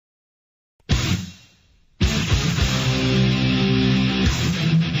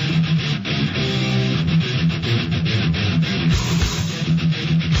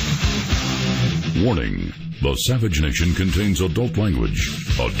Warning: the Savage Nation contains adult language,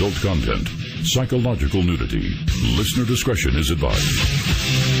 adult content, psychological nudity. Listener discretion is advised.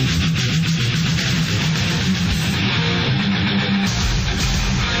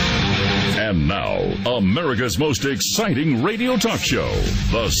 And now, America's most exciting radio talk show,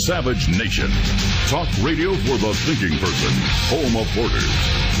 The Savage Nation. Talk radio for the thinking person, home of borders,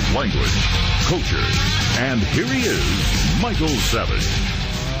 language, culture. And here he is, Michael Savage.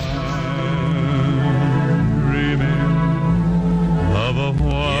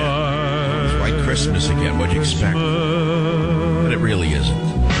 Yeah, it's White Christmas again. What'd you expect? But it really isn't.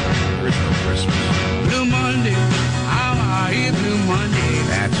 There is no Christmas. Blue Monday, how are you, Blue Monday?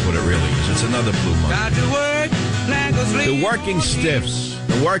 That's what it really is. It's another Blue Monday. Got to work, like a slave. The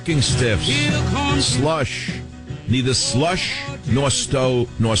working stiffs. Slush. Neither slush, nor snow,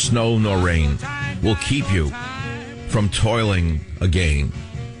 nor rain will keep you from toiling again.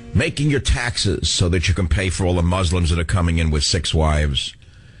 Making your taxes so that you can pay for all the Muslims that are coming in with 6 wives.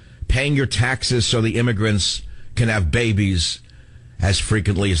 Paying your taxes so the immigrants can have babies as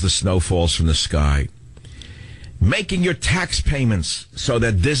frequently as the snow falls from the sky. Making your tax payments so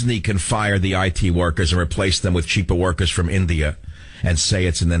that Disney can fire the IT workers and replace them with cheaper workers from India and say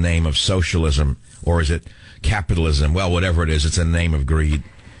it's in the name of socialism, or is it capitalism? Well, whatever it is, it's in the name of greed.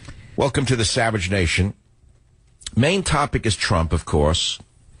 Welcome to the Savage Nation. Main topic is Trump, of course.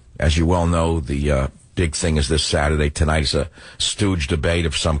 As you well know, the big thing is this Saturday. Tonight's a stooge debate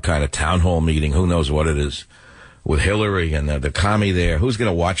of some kind of town hall meeting. Who knows what it is? With Hillary and the commie there. Who's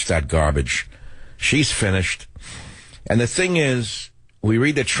going to watch that garbage? She's finished. And the thing is, we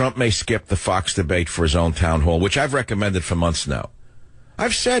read that Trump may skip the Fox debate for his own town hall, which I've recommended for months now.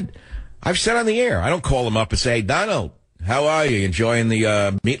 I've said on the air, I don't call him up and say, hey, Donald, how are you? Enjoying the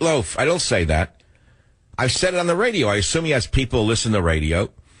meatloaf? I don't say that. I've said it on the radio. I assume he has people listen to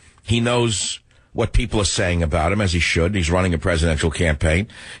radio. He knows what people are saying about him, as he should. He's running a presidential campaign.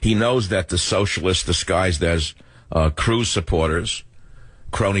 He knows that the socialists disguised as Cruz supporters,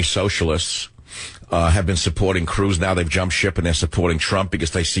 crony socialists, have been supporting Cruz. Now they've jumped ship and they're supporting Trump because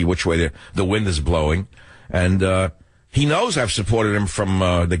they see which way the wind is blowing. And he knows I've supported him from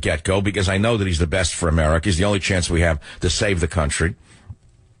the get-go because I know that he's the best for America. He's the only chance we have to save the country.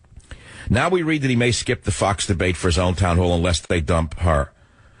 Now we read that he may skip the Fox debate for his own town hall unless they dump her.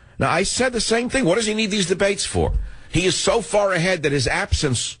 Now, I said the same thing. What does he need these debates for? He is so far ahead that his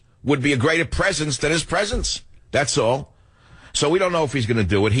absence would be a greater presence than his presence. That's all. So we don't know if he's going to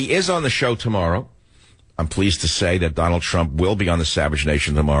do it. He is on the show tomorrow. I'm pleased to say that Donald Trump will be on the Savage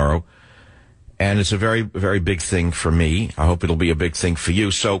Nation tomorrow. And it's a very, very big thing for me. I hope it'll be a big thing for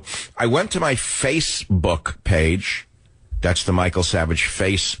you. So I went to my Facebook page. That's the Michael Savage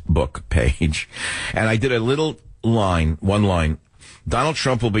Facebook page. And I did a little line, one line. Donald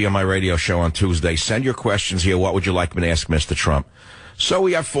Trump will be on my radio show on Tuesday. Send your questions here. What would you like me to ask Mr. Trump? So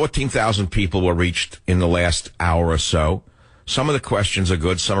we have 14,000 people were reached in the last hour or so. Some of the questions are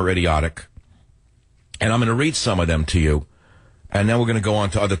good. Some are idiotic. And I'm going to read some of them to you. And then we're going to go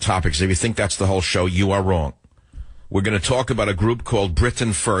on to other topics. If you think that's the whole show, you are wrong. We're going to talk about a group called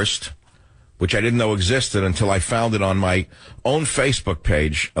Britain First, which I didn't know existed until I found it on my own Facebook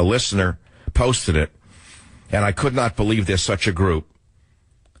page. A listener posted it. And I could not believe there's such a group.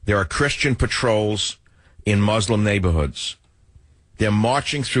 There are Christian patrols in Muslim neighborhoods. They're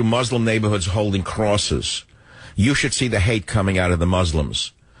marching through Muslim neighborhoods holding crosses. You should see the hate coming out of the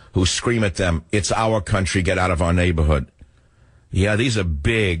Muslims who scream at them, it's our country, get out of our neighborhood. Yeah, these are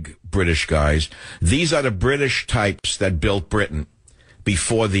big British guys. These are the British types that built Britain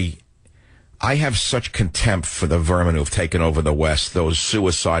before I have such contempt for the vermin who've taken over the West, those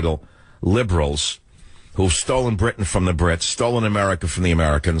suicidal liberals who've stolen Britain from the Brits, stolen America from the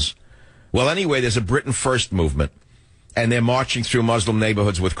Americans. Well, anyway, there's a Britain First movement, and they're marching through Muslim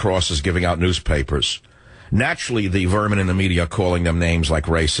neighborhoods with crosses, giving out newspapers. Naturally, the vermin in the media are calling them names like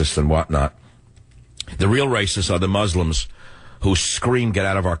racist and whatnot. The real racists are the Muslims who scream, get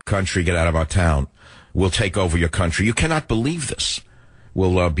out of our country, get out of our town. We'll take over your country. You cannot believe this.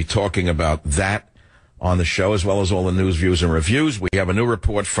 We'll be talking about that on the show, as well as all the news, views, and reviews. We have a new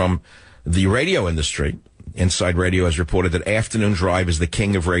report from the radio industry. Inside Radio has reported that afternoon drive is the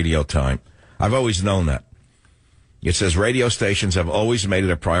king of radio time. I've always known that. It says radio stations have always made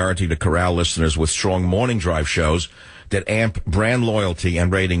it a priority to corral listeners with strong morning drive shows that amp brand loyalty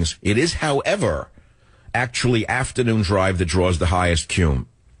and ratings. It is, however, actually afternoon drive that draws the highest cume.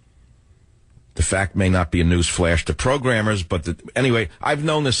 The fact may not be a news flash to programmers, but anyway, I've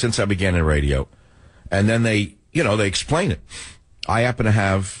known this since I began in radio. And then they explain it. I happen to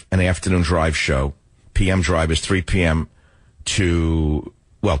have an afternoon drive show. PM drive is 3 p.m. to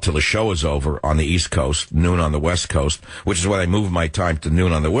till the show is over on the East Coast, noon on the West Coast, which is why I moved my time to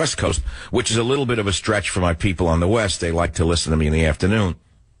noon on the West Coast, which is a little bit of a stretch for my people on the West. They like to listen to me in the afternoon.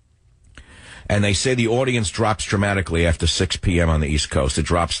 And they say the audience drops dramatically after 6 p.m. on the East Coast. It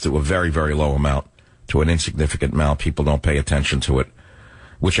drops to a very, very low amount, to an insignificant amount. People don't pay attention to it,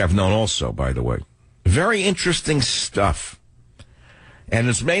 which I've known also, by the way. Very interesting stuff. And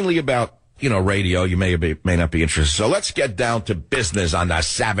it's mainly about, radio. You may not be interested. So let's get down to business on the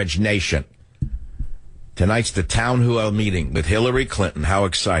Savage Nation. Tonight's the town hall meeting with Hillary Clinton. How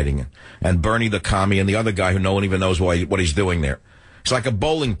exciting. And Bernie the commie and the other guy who no one even knows what he's doing there. It's like a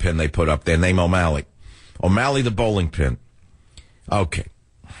bowling pin they put up there, named O'Malley. O'Malley the bowling pin. Okay.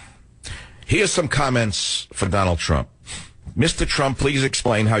 Here's some comments for Donald Trump. Mr. Trump, please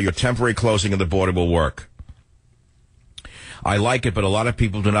explain how your temporary closing of the border will work. I like it, but a lot of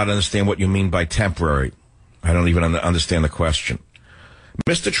people do not understand what you mean by temporary. I don't even understand the question.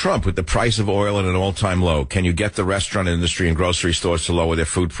 Mr. Trump, with the price of oil at an all-time low, can you get the restaurant industry and grocery stores to lower their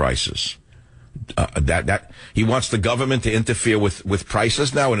food prices? He wants the government to interfere with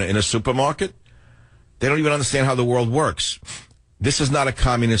prices now in a supermarket? They don't even understand how the world works. This is not a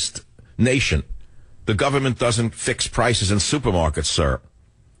communist nation. The government doesn't fix prices in supermarkets, sir.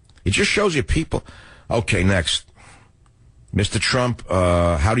 It just shows you people. Okay, next. Mr. Trump,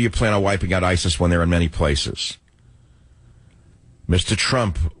 how do you plan on wiping out ISIS when they're in many places? Mr.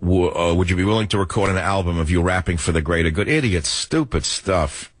 Trump, would you be willing to record an album of you rapping for the greater good? Idiots, stupid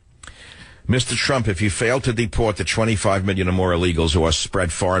stuff. Mr. Trump, if you fail to deport the 25 million or more illegals who are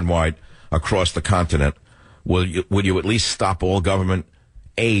spread far and wide across the continent, would you at least stop all government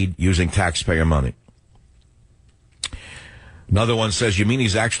aid using taxpayer money? Another one says, you mean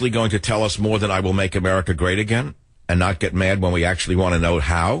he's actually going to tell us more than I will make America great again and not get mad when we actually want to know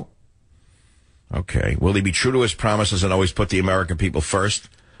how? Okay. Will he be true to his promises and always put the American people first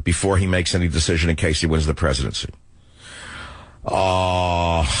before he makes any decision in case he wins the presidency?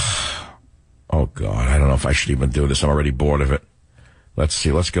 Oh, God. I don't know if I should even do this. I'm already bored of it. Let's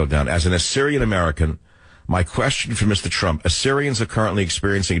see. Let's go down. As an Assyrian American, my question for Mr. Trump, Assyrians are currently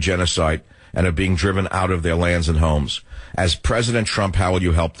experiencing genocide and are being driven out of their lands and homes. As President Trump, how will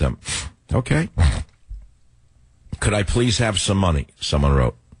you help them? Okay. Could I please have some money? Someone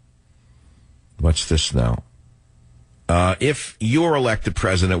wrote. What's this now? If you were elected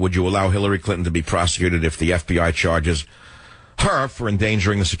president, would you allow Hillary Clinton to be prosecuted if the FBI charges her for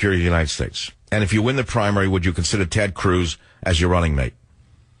endangering the security of the United States? And if you win the primary, would you consider Ted Cruz as your running mate?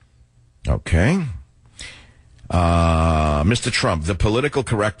 Okay. Mr. Trump, the political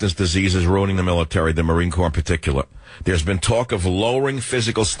correctness disease is ruining the military, the Marine Corps in particular. There's been talk of lowering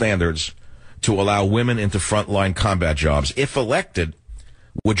physical standards to allow women into frontline combat jobs. If elected,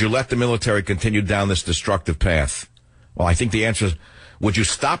 would you let the military continue down this destructive path? Well, I think the answer is, would you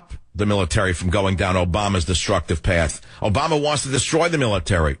stop the military from going down Obama's destructive path? Obama wants to destroy the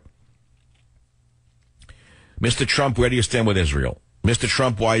military. Mr. Trump, where do you stand with Israel? Mr.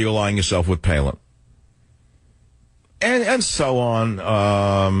 Trump, why are you allying yourself with Palin? And so on.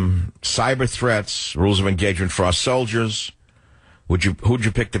 Cyber threats, rules of engagement for our soldiers. Who'd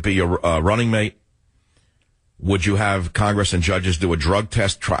you pick to be your running mate? Would you have Congress and judges do a drug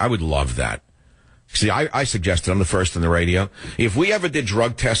test? I would love that. See, I suggested, I'm the first on the radio. If we ever did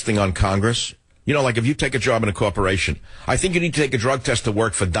drug testing on Congress, like if you take a job in a corporation, I think you need to take a drug test to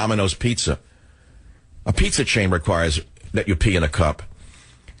work for Domino's Pizza. A pizza chain requires that you pee in a cup.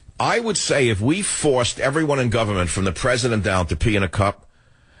 I would say if we forced everyone in government from the president down to pee in a cup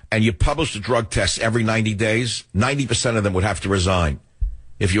and you published a drug test every 90 days, 90% of them would have to resign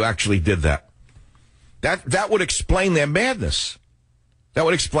if you actually did that. That would explain their madness. That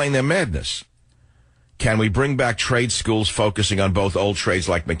would explain their madness. Can we bring back trade schools focusing on both old trades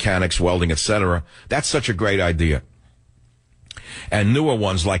like mechanics, welding, etc.? That's such a great idea. And newer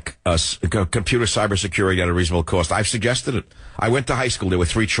ones like computer cybersecurity at a reasonable cost. I've suggested it. I went to high school. There were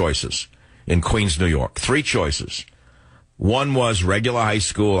 3 choices in Queens, New York. 3 choices. One was regular high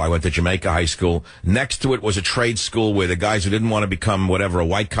school. I went to Jamaica High School. Next to it was a trade school where the guys who didn't want to become a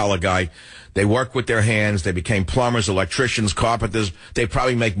white-collar guy, they worked with their hands. They became plumbers, electricians, carpenters. They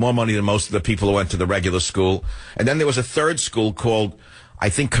probably make more money than most of the people who went to the regular school. And then there was a third school called, I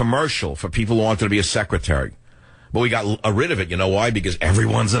think, commercial for people who wanted to be a secretary. But we got rid of it. You know why? Because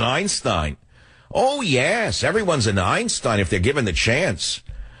everyone's an Einstein. Oh, yes, everyone's an Einstein if they're given the chance.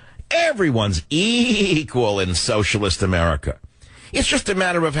 Everyone's equal in socialist America. It's just a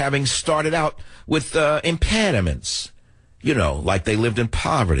matter of having started out with impediments. Like they lived in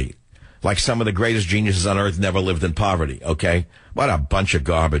poverty. Like some of the greatest geniuses on earth never lived in poverty, okay? What a bunch of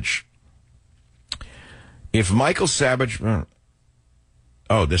garbage. If Michael Savage...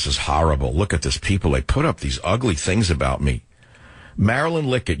 Oh, this is horrible. Look at this. People, they put up these ugly things about me. Marilyn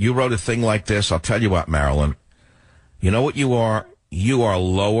Lickett, you wrote a thing like this. I'll tell you what, Marilyn. You know what you are? You are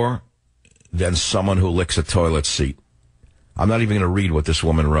lower than someone who licks a toilet seat. I'm not even going to read what this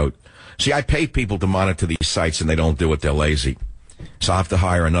woman wrote. See, I pay people to monitor these sites, and they don't do it. They're lazy. So I'll have to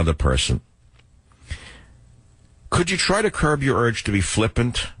hire another person. Could you try to curb your urge to be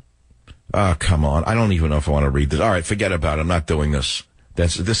flippant? Oh, come on. I don't even know if I want to read this. All right, forget about it. I'm not doing this.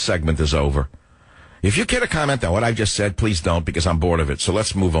 This segment is over. If you care to comment on what I just said, please don't, because I'm bored of it. So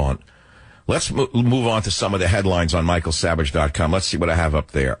let's move on. Let's move on to some of the headlines on michaelsavage.com. Let's see what I have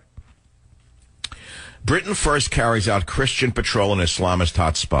up there. Britain first carries out Christian patrol in Islamist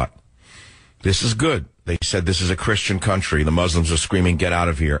hotspot. This is good. They said this is a Christian country. The Muslims are screaming, get out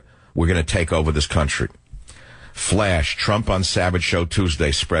of here. We're going to take over this country. Flash, Trump on Savage Show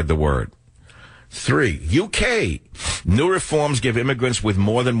Tuesday spread the word. 3, UK. New reforms give immigrants with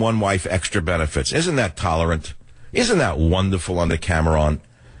more than one wife extra benefits. Isn't that tolerant? Isn't that wonderful under Cameron?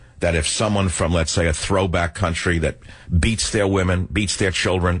 That if someone from, let's say, a throwback country that beats their women, beats their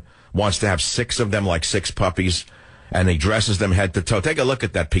children, wants to have 6 of them like 6 puppies, and he dresses them head to toe. Take a look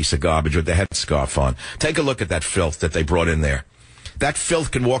at that piece of garbage with the headscarf on. Take a look at that filth that they brought in there. That filth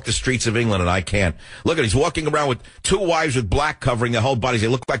can walk the streets of England, and I can't. Look at, he's walking around with 2 wives with black covering their whole bodies. They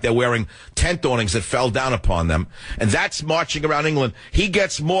look like they're wearing tent awnings that fell down upon them. And that's marching around England. He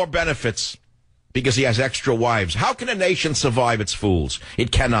gets more benefits because he has extra wives. How can a nation survive its fools?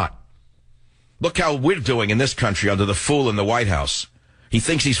 It cannot. Look how we're doing in this country under the fool in the White House. He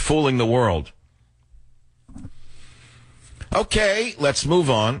thinks he's fooling the world. Okay, let's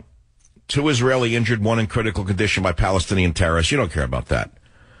move on. 2 Israeli injured, 1 in critical condition by Palestinian terrorists. You don't care about that.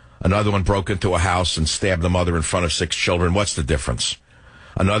 Another one broke into a house and stabbed the mother in front of 6 children. What's the difference?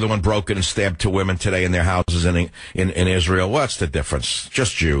 Another one broke in and stabbed 2 women today in their houses in Israel. What's the difference?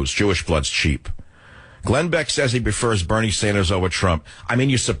 Just Jews. Jewish blood's cheap. Glenn Beck says he prefers Bernie Sanders over Trump. I mean,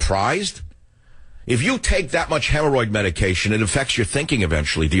 you surprised? If you take that much hemorrhoid medication, it affects your thinking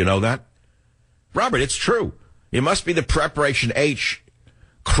eventually. Do you know that? Robert, it's true. It must be the preparation H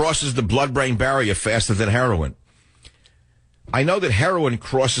crosses the blood-brain barrier faster than heroin. I know that heroin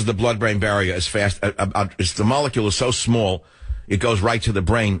crosses the blood-brain barrier as fast. The molecule is so small, it goes right to the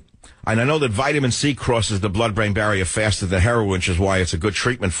brain. And I know that vitamin C crosses the blood-brain barrier faster than heroin, which is why it's a good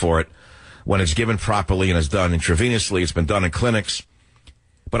treatment for it when it's given properly and is done intravenously. It's been done in clinics.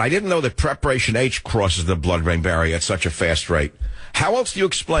 But I didn't know that preparation H crosses the blood-brain barrier at such a fast rate. How else do you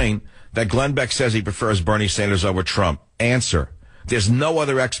explain that Glenn Beck says he prefers Bernie Sanders over Trump? Answer. There's no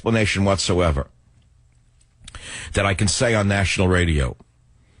other explanation whatsoever that I can say on national radio.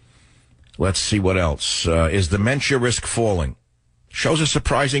 Let's see what else. Is dementia risk falling? Shows a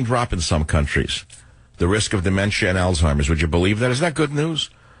surprising drop in some countries. The risk of dementia and Alzheimer's. Would you believe that? Isn't that good news?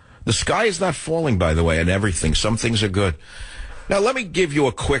 The sky is not falling, by the way, and everything. Some things are good. Now, let me give you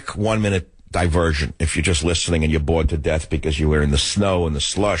a quick 1-minute diversion if you're just listening and you're bored to death because you were in the snow and the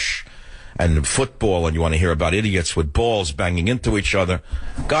slush and football and you want to hear about idiots with balls banging into each other.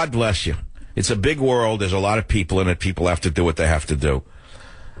 God bless you. It's a big world. There's a lot of people in it. People have to do what they have to do.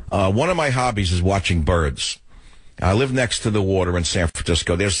 One of my hobbies is watching birds. I live next to the water in San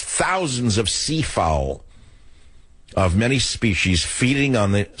Francisco. There's thousands of seafowl of many species feeding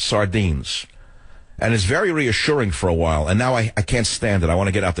on the sardines. And it's very reassuring for a while. And now I can't stand it. I want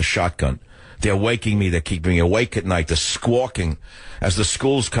to get out the shotgun. They're waking me. They're keeping me awake at night. They're squawking as the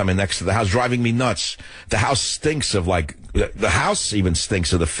schools come in next to the house, driving me nuts. The house stinks of the house even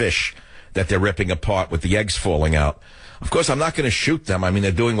stinks of the fish that they're ripping apart with the eggs falling out. Of course, I'm not going to shoot them. I mean,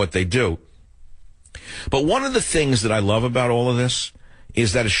 they're doing what they do. But one of the things that I love about all of this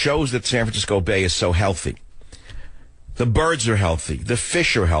is that it shows that San Francisco Bay is so healthy. The birds are healthy. The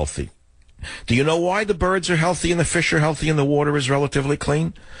fish are healthy. Do you know why the birds are healthy and the fish are healthy and the water is relatively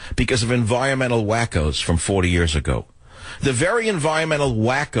clean? Because of environmental wackos from 40 years ago. The very environmental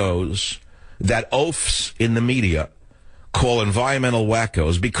wackos that oafs in the media call environmental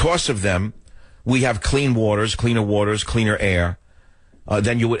wackos, because of them, we have clean waters, cleaner air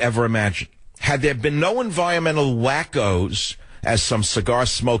than you would ever imagine. Had there been no environmental wackos, as some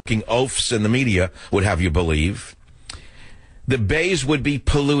cigar-smoking oafs in the media would have you believe, the bays would be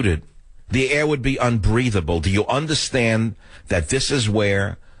polluted. The air would be unbreathable. Do you understand that this is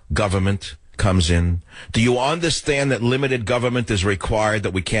where government comes in? Do you understand that limited government is required,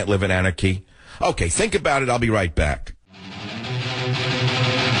 that we can't live in anarchy? Okay, think about it. I'll be right back.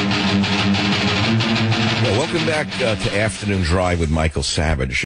 Well, welcome back to Afternoon Drive with Michael Savage.